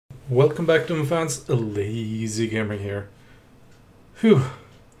Welcome back to my fans, Lazygamer here. Phew,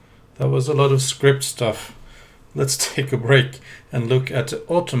 that was a lot of script stuff. Let's take a break and look at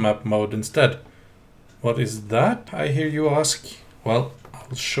Automap Mode instead. What is that, I hear you ask? Well,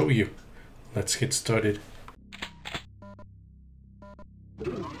 I'll show you. Let's get started.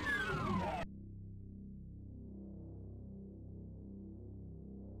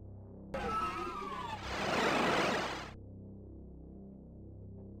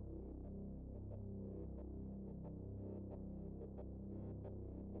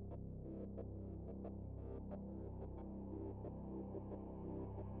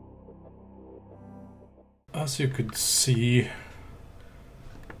 As you could see,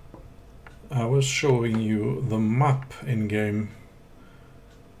 I was showing you the map in-game,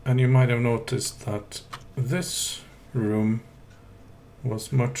 and you might have noticed that this room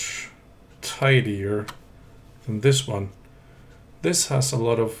was much tidier than this one. This has a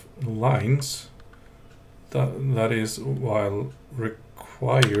lot of lines that is while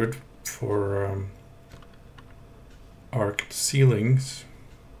required for arched ceilings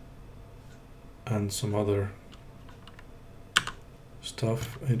and some other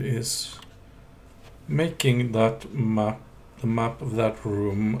stuff. It is making that map, the map of that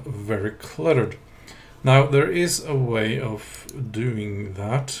room, very cluttered. Now there is a way of doing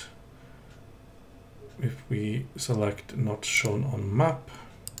that. If we select not shown on map,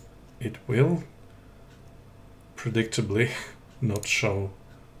 it will predictably not show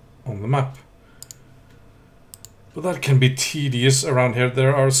on the map. But that can be tedious around here.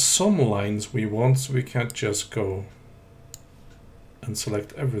 There are some lines we want, so we can't just go and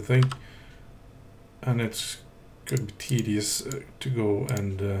select everything. And it's could be tedious to go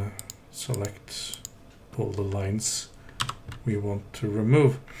and select all the lines we want to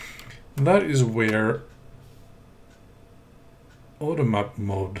remove. And that is where Automap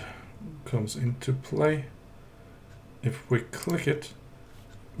Mode comes into play. If we click it,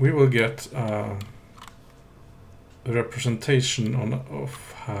 we will get a representation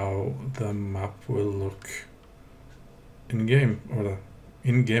of how the map will look in game, or the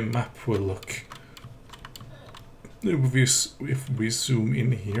in-game map will look. If we zoom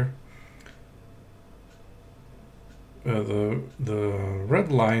in here, the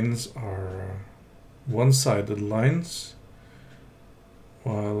red lines are one-sided lines,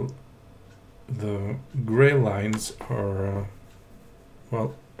 while the gray lines are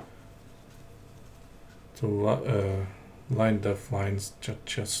well, the line def lines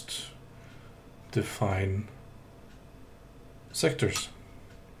just define sectors.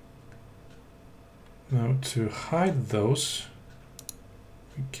 Now to hide those,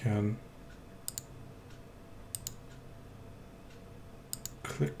 we can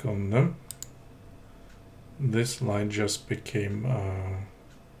click on them. This line just became a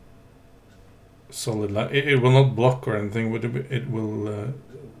solid line. It will not block or anything, but it will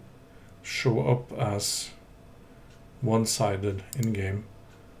show up as one-sided in-game.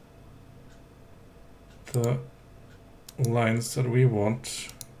 The lines that we want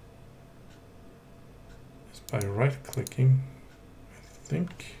is by right-clicking. I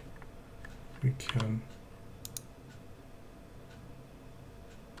think we can.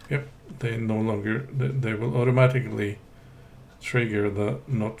 Yep, they no longer, they will automatically trigger the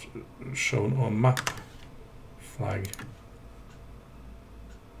not shown on map flag.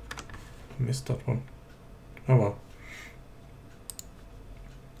 Missed that one. Oh well.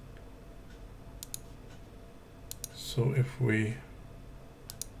 So if we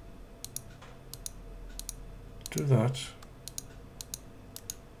do that,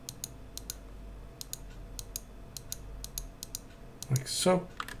 like so,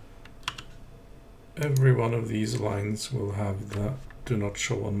 every one of these lines will have the do not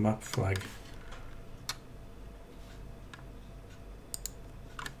show on map flag.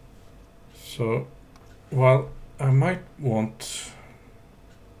 So, while I might want,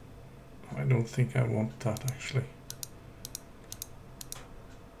 I don't think I want that actually.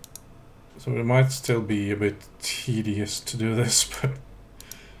 So it might still be a bit tedious to do this, but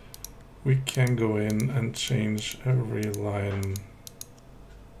we can go in and change every line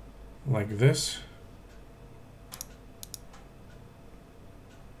like this.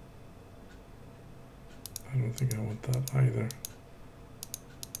 I don't think I want that either.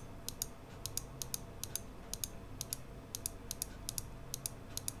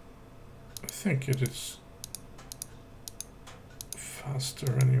 I think it is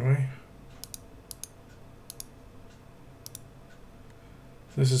faster anyway.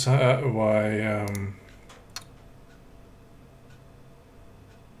 This is why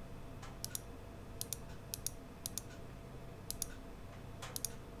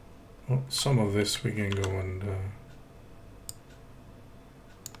Well, some of this we can go and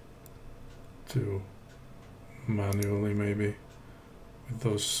do manually, maybe with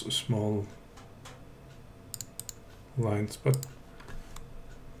those small lines, but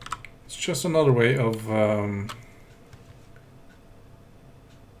it's just another way of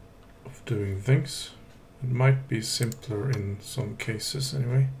doing things. It might be simpler in some cases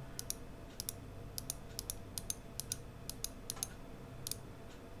anyway.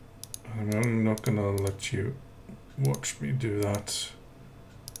 I'm not gonna let you watch me do that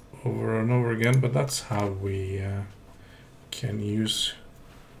over and over again, but that's how we can use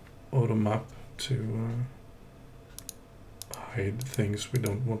Automap to hide things we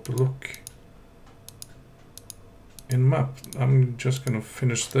don't want to look in map. I'm just gonna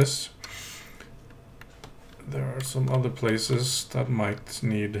finish this. There are some other places that might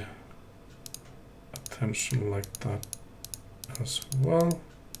need attention like that as well.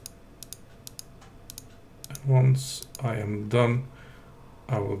 And once I am done,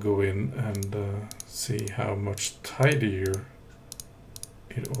 I will go in and see how much tidier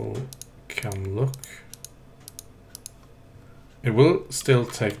it all can look. It will still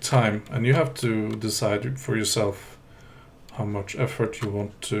take time, and you have to decide for yourself how much effort you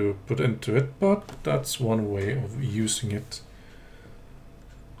want to put into it, but that's one way of using it.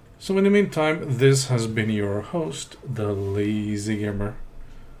 So in the meantime, this has been your host, the Lazygamer,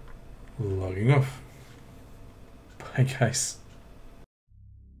 logging off. Bye guys.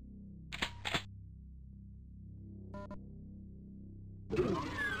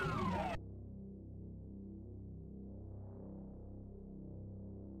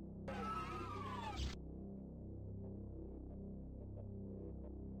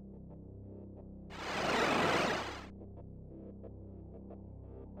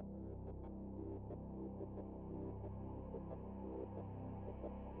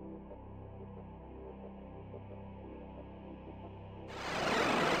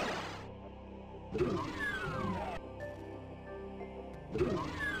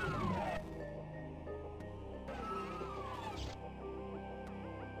 You